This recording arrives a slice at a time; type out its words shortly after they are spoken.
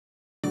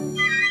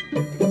That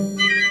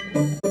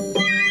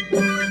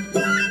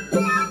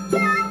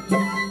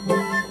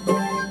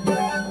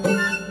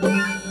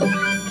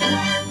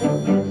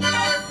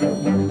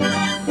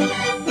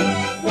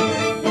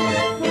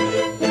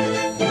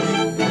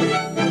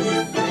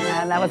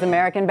was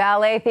American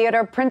Ballet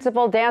Theatre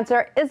principal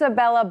dancer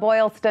Isabella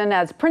Boylston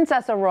as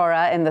Princess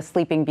Aurora in The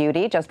Sleeping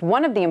Beauty, just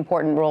one of the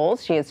important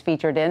roles she is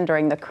featured in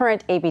during the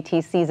current ABT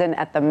season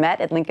at the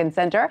Met at Lincoln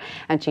Center,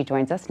 and she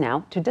joins us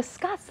now to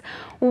discuss.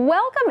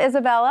 Welcome,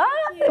 Isabella.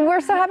 We're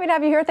so happy to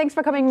have you here. Thanks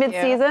for coming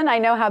mid-season. I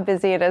know how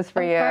busy it is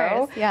for you. Of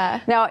course, yeah.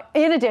 Now,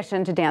 in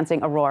addition to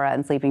dancing Aurora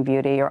in Sleeping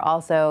Beauty, you're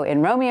also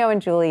in Romeo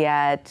and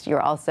Juliet.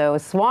 You're also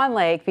Swan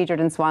Lake, featured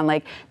in Swan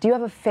Lake. Do you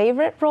have a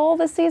favorite role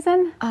this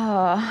season?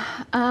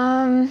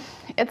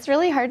 It's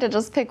really hard to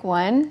just pick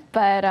one,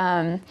 but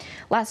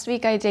last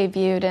week I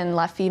debuted in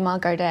La Fille Mal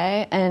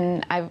Gardée,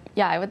 and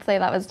I would say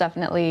that was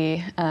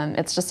definitely,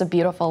 it's just a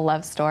beautiful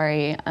love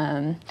story.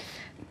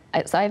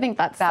 So I think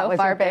that so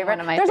far been one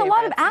of my favorites. There's a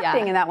lot of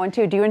acting in that one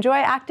too. Do you enjoy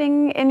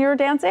acting in your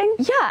dancing?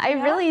 Yeah, I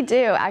really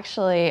do,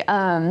 actually.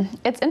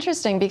 It's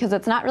interesting because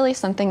it's not really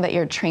something that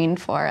you're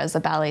trained for as a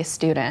ballet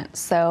student.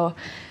 So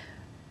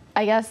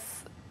I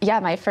guess, yeah,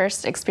 my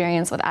first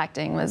experience with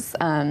acting was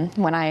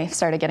when I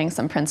started getting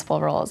some principal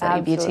roles at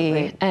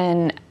ABT.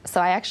 And so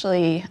I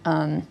actually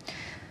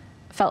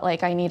felt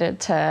like I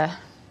needed to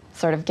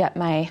sort of get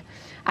my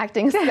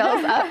acting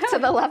skills up to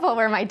the level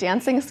where my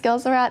dancing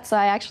skills are at. So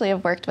I actually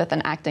have worked with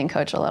an acting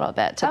coach a little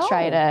bit to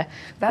try to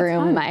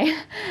groom my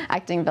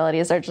acting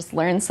abilities or just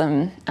learn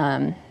some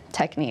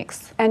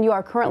techniques. And you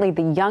are currently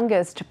the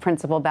youngest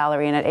principal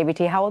ballerina at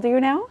ABT. How old are you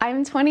now?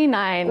 I'm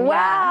 29.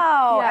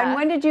 Wow. Yeah. And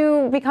when did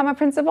you become a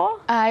principal?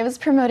 I was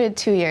promoted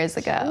 2 years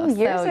ago. 2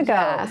 years ago.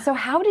 Yeah. So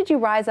how did you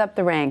rise up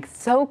the ranks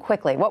so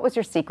quickly? What was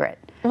your secret?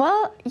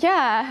 Well,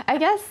 yeah, I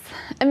guess,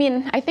 I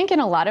mean, I think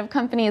in a lot of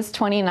companies,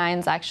 29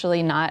 is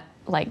actually not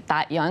like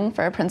that young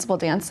for a principal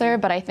dancer,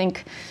 but I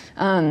think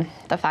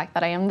the fact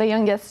that I am the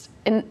youngest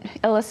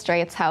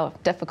illustrates how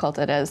difficult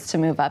it is to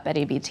move up at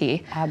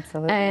ABT.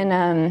 Absolutely.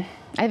 And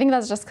I think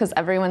that's just because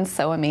everyone's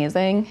so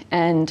amazing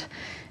and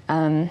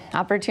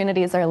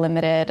opportunities are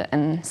limited,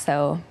 and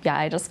so yeah,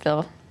 I just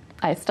feel,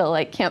 I still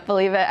can't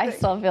believe it. I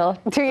still feel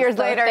 2 years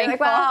later, you're like,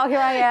 wow, here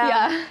I am.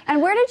 Yeah.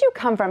 And where did you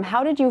come from?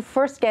 How did you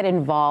first get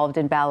involved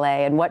in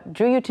ballet, and what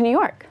drew you to New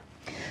York?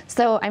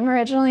 So I'm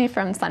originally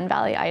from Sun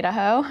Valley,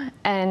 Idaho,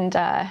 and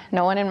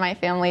no one in my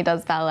family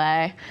does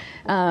ballet.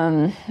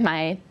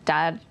 My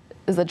dad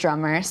is a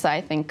drummer, so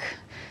I think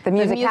the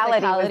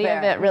musicality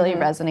of it really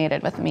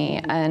resonated with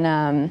me.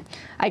 And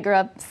I grew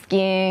up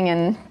skiing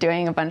and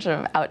doing a bunch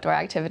of outdoor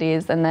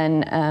activities, and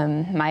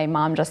then my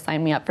mom just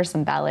signed me up for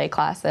some ballet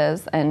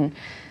classes, and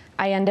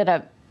I ended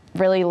up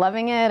really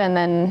loving it. And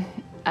then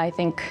I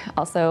think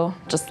also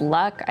just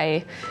luck.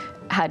 I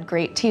had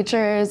great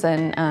teachers,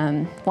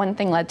 and one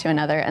thing led to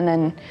another. And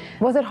then,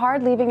 was it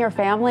hard leaving your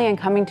family and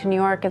coming to New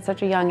York at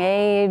such a young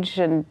age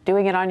and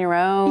doing it on your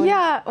own?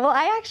 Yeah, well,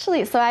 I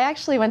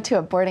actually went to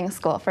a boarding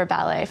school for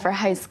ballet for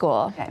high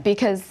school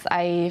because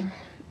I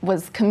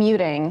was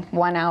commuting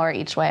 1 hour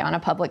each way on a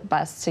public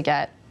bus to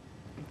get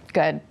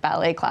good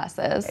ballet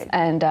classes,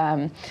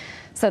 and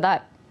so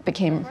that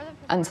became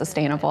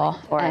unsustainable.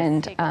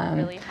 And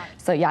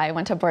so yeah, I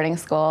went to boarding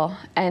school,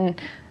 and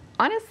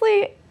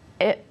honestly,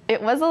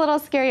 it was a little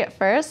scary at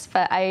first,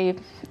 but I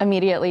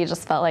immediately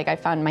just felt like I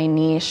found my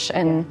niche,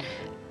 and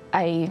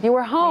you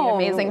were home.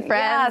 Made amazing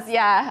friends. Yes.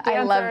 Yeah,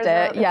 I loved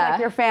it. It's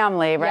like your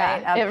family,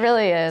 right? Yeah, it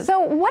really is.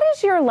 So what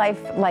is your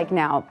life like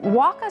now?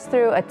 Walk us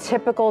through a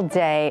typical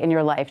day in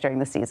your life during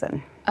the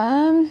season.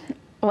 Well,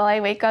 I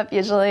wake up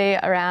usually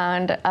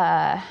around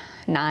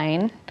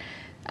 9.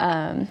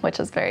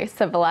 Which is very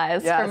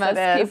civilized for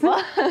most people.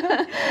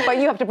 But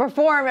you have to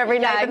perform every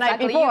night the night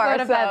before. You go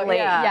to bed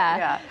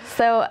late.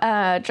 So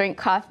drink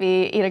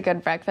coffee, eat a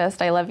good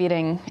breakfast. I love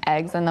eating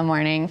eggs in the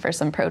morning for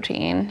some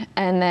protein.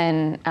 And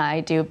then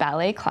I do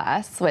ballet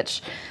class,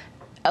 which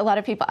a lot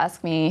of people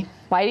ask me,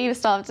 why do you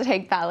still have to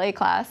take ballet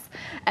class?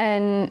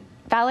 And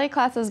ballet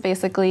class is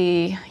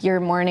basically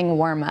your morning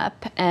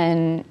warm-up,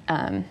 and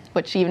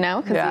which you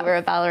know because you were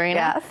a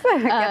ballerina.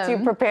 Yes, gets you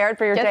prepared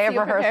for your day of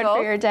rehearsal. Prepared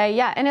for your day,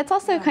 yeah. And it's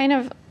also kind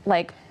of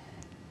like,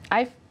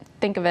 I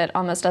think of it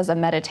almost as a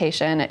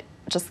meditation. It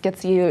just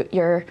gets you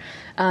your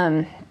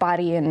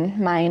body and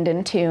mind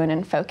in tune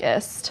and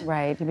focused.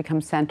 Right, you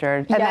become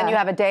centered. And then you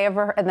have a day of,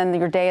 and then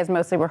your day is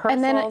mostly rehearsals.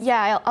 And then,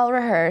 yeah, I'll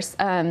rehearse.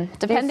 Depending.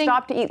 Do you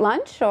stop to eat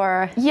lunch,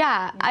 or?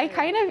 Yeah, I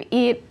kind of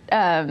eat,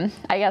 I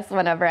guess,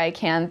 whenever I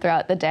can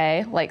throughout the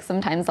day. Like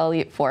sometimes I'll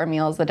eat 4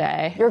 meals a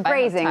day. You're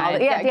grazing all the,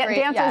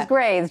 dancers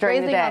graze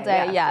during the day. All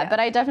day, yeah.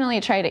 But I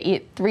definitely try to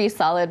eat 3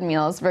 solid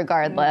meals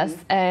regardless.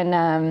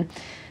 And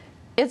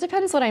it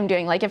depends what I'm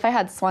doing. Like if I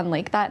had Swan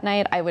Lake that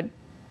night, I would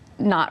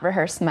not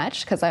rehearse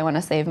much because I want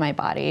to save my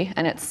body,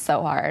 and it's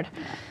so hard.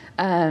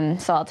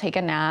 So I'll take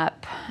a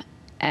nap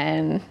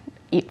and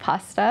eat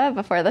pasta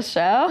before the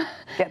show.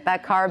 Get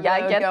that carb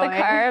load get going. the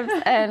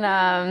carbs,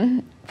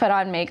 and put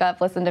on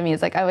makeup, listen to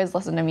music. I always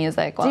listen to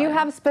music. Do you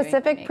have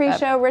specific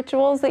pre-show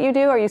rituals that you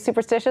do? Are you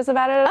superstitious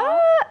about it at all?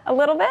 A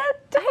little bit?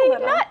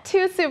 I'm not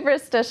too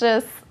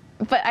superstitious,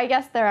 but I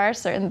guess there are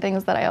certain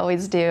things that I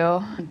always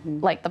do,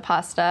 like the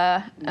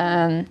pasta.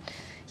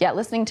 Yeah,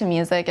 listening to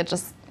music, it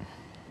just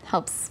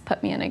helps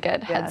put me in a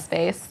good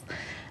headspace.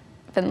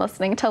 Been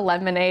listening to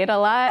Lemonade a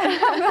lot.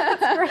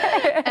 That's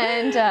great.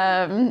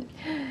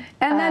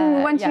 And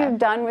then once you're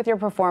done with your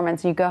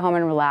performance, you go home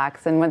and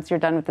relax. And once you're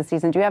done with the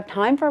season, do you have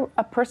time for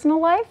a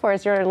personal life, or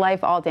is your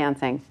life all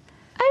dancing?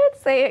 I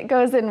would say it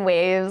goes in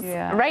waves.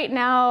 Yeah. Right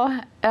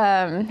now,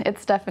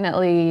 it's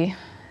definitely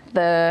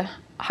the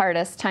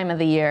hardest time of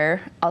the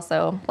year,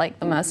 also like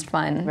the most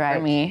fun for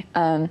me.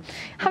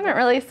 Haven't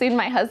really seen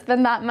my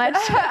husband that much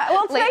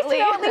well, it's lately.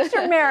 nice to know at least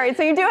you're married,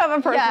 so you do have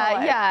a personal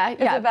life.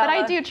 Yeah, but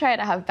I do try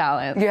to have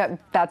balance. Yeah,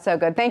 that's so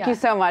good. Thank you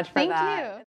so much for that. Thank you.